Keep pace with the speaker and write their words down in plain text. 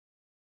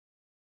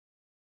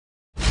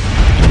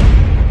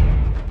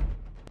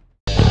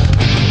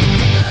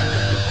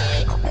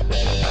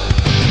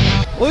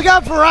We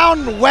got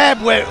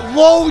Webb with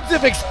loads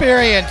of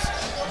experience.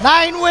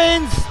 9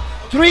 wins,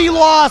 3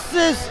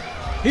 losses.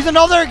 He's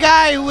another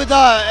guy with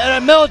a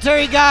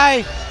military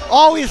guy,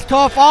 always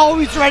tough,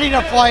 always ready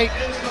to fight.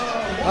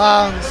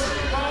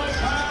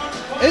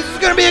 This is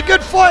going to be a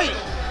good fight.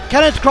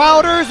 Kenneth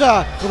Crowder's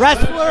a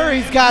wrestler.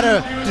 He's got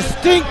a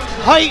distinct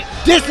height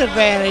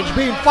disadvantage,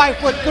 being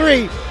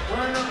 5'3".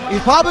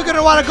 He's probably going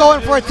to want to go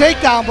in for a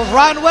takedown, but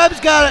Webb's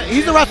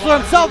he's a wrestler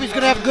himself. He's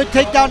going to have a good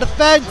takedown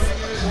defense.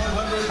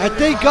 I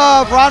think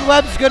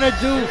Webb's going to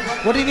do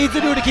what he needs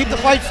to do to keep the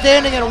fight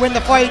standing and win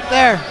the fight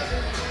there.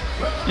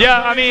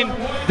 Yeah, I mean,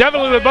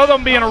 definitely with both of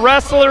them being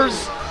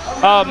wrestlers,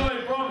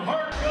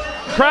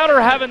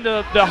 Crowder having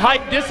the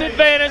height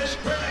disadvantage,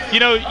 you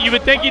know, you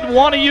would think he'd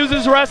want to use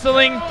his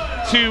wrestling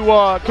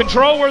to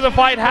control where the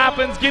fight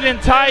happens, get in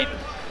tight.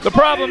 The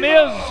problem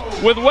is,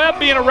 with Webb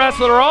being a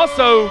wrestler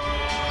also,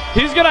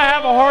 he's going to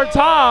have a hard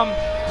time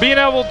being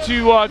able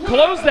to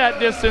close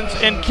that distance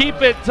and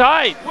keep it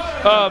tight.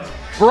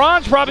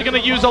 Veron's probably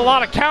going to use a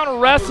lot of counter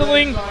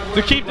wrestling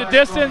to keep the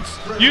distance,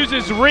 use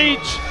his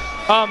reach,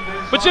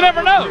 but you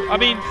never know. I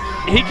mean,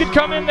 he could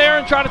come in there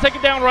and try to take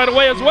it down right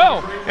away as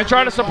well and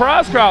try to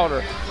surprise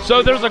Crowder.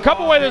 So there's a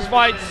couple ways this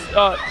fight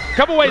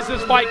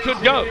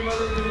could go.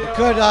 It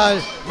could.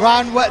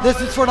 Webb, this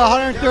is for the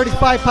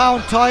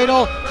 135-pound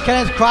title.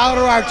 Kenneth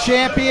Crowder, our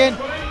champion.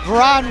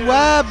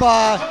 Webb,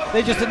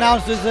 they just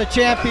announced as the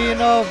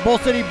champion of Bull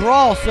City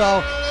Brawl,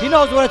 so he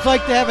knows what it's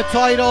like to have a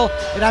title,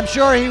 and I'm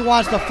sure he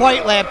wants the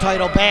Fight Lab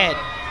title bad.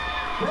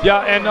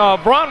 Yeah, and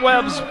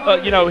Webb's,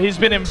 you know, he's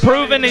been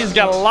improving. He's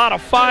got a lot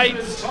of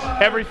fights.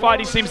 Every fight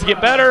he seems to get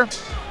better.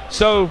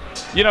 So,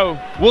 you know,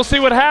 we'll see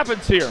what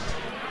happens here.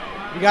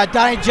 You got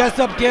Donnie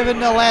Jessup giving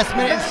the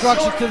last-minute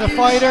instructions to the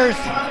fighters.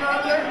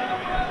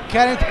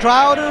 Kenneth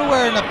Crowder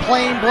wearing the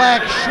plain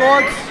black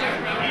shorts.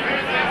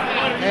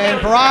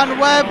 And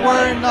Webb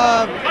wearing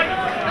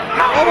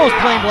almost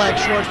plain black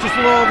shorts, just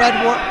a little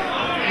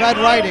red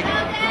writing.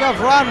 We got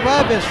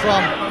Webb is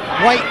from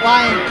White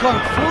Lion Kung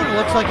Fu. It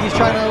looks like he's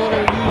trying to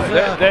use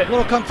a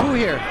little Kung Fu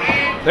here.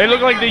 They look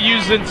like they're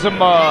using some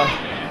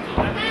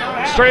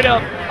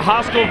straight-up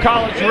high school,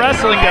 college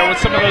wrestling there with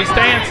some of those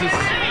stances.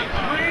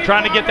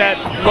 Trying to get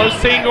that low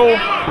single.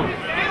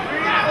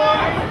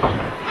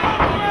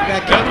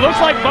 It looks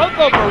like both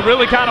of them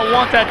really kind of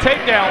want that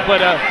takedown,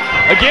 but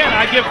again,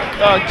 I give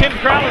Ken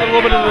Crowder a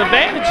little bit of an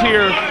advantage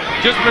here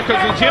just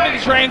because the gym he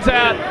trains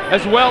at,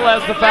 as well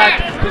as the fact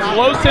his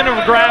low center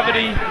of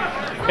gravity,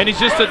 and he's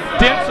just a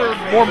denser,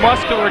 more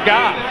muscular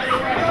guy.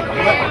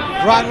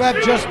 Webb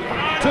just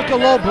took a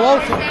low blow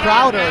from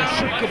Crowder and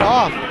shook it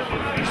off.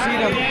 You see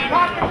him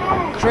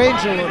cringe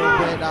a little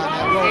bit on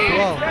that low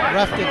blow.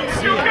 Ref didn't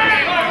see it.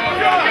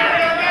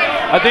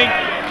 I think,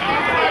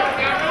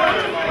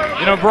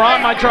 you know, Veron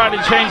might try to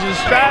change his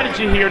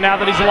strategy here now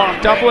that he's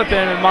locked up with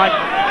him and might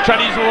try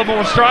to use a little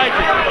more striking.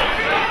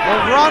 Well,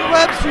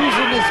 Webb's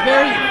using this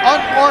very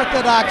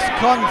unorthodox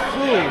Kung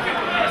Fu.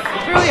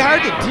 It's really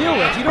hard to deal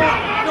with. You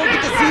don't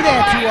get to see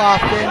that too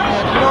often,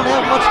 and you don't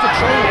have much to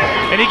train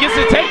with. And he gets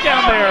the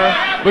takedown there,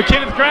 but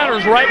Kenneth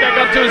Crowder's right back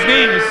up to his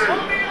knees.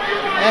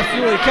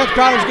 Absolutely. Kenneth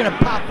Crowder's going to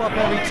pop up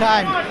every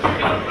time.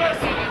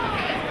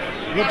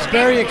 Looks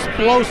very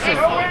explosive.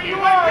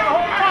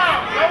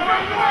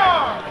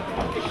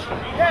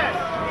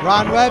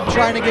 Webb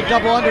trying to get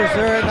double unders.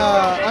 They're in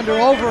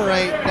under-over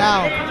right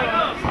now.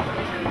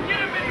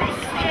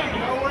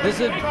 He's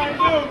using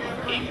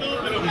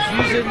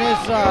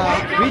this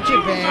reach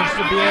advantage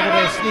to be able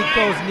to sneak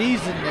those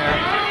knees in there.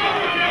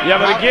 Yeah,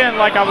 but again,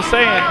 like I was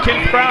saying,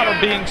 Kenneth Crowder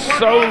being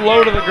so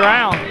low to the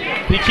ground,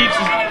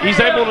 he's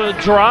able to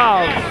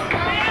drive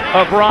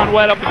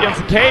Webb up against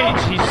the cage.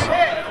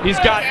 He's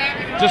got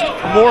just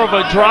more of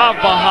a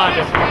drive behind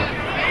him.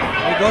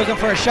 He goes in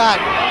for a shot.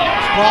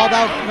 Sprawled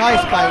out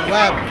nice by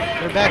Webb.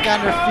 They're back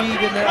on their feet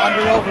in their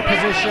under-over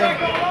position.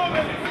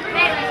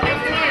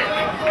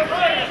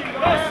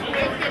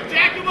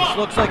 This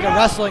looks like a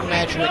wrestling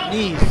match with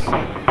knees.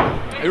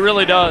 It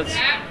really does.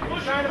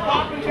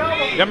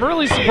 I'm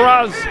really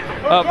surprised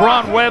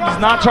Webb's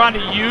not trying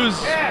to use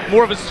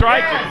more of a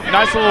striking.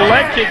 Nice little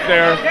leg kick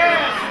there.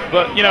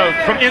 But, you know,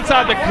 from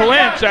inside the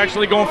clinch,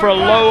 actually going for a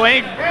low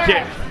leg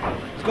kick.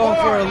 He's going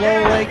for a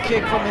low leg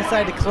kick from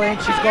inside the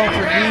clinch. He's going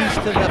for knees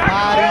to the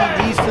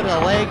body, knees to the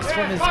legs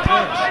from his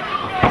clinch.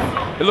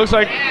 It looks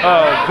like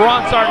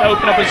Veron's starting to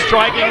open up his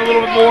striking a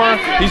little bit more.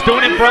 He's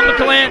doing it from the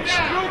clinch,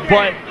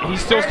 but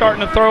he's still starting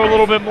to throw a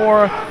little bit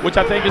more, which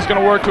I think is going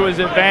to work to his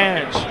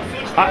advantage.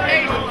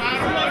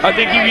 I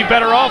think he'd be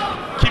better off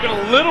keeping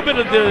a little bit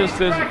of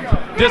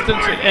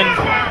distance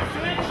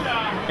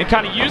and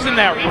kind of using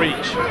that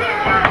reach.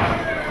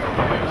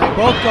 They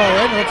both go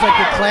in. It looks like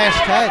they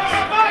clashed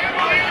heads.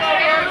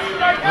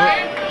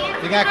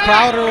 They got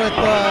Crowder with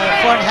the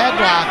front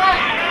headlock.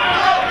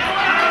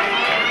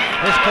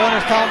 This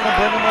corner's telling him to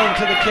bring him over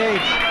to the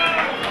cage.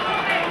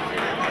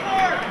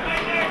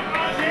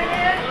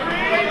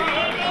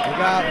 We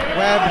got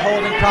Webb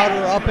holding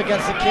Crowder up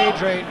against the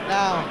cage right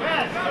now.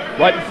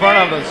 Right in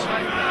front of us.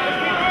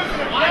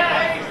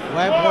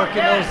 Webb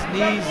working those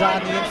knees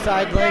on the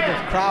inside leg of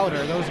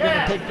Crowder. Those are going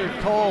to take their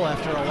toll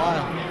after a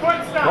while.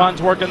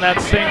 Ron's working that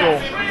single.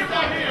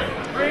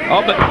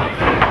 Oh, but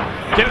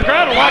Kenneth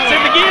Crowder locks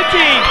in the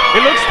guillotine.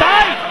 It looks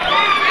tight.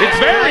 It's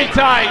very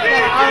tight.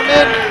 Arm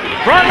in.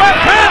 Ron Webb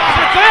taps.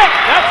 That's it.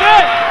 That's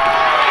it.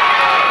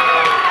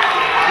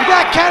 You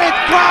got Kenneth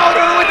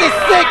Crowder with his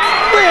 6th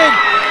win.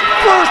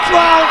 First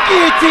round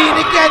guillotine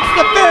against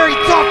the very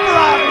tough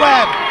Ron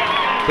Webb.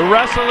 The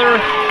wrestler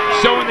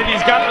showing that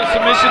he's got the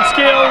submission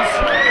skills.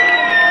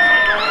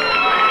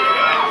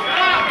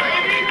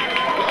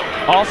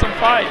 Awesome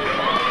fight.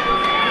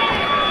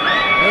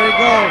 There we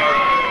go.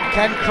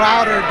 Ken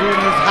Crowder doing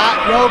his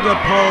hot yoga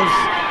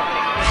pose.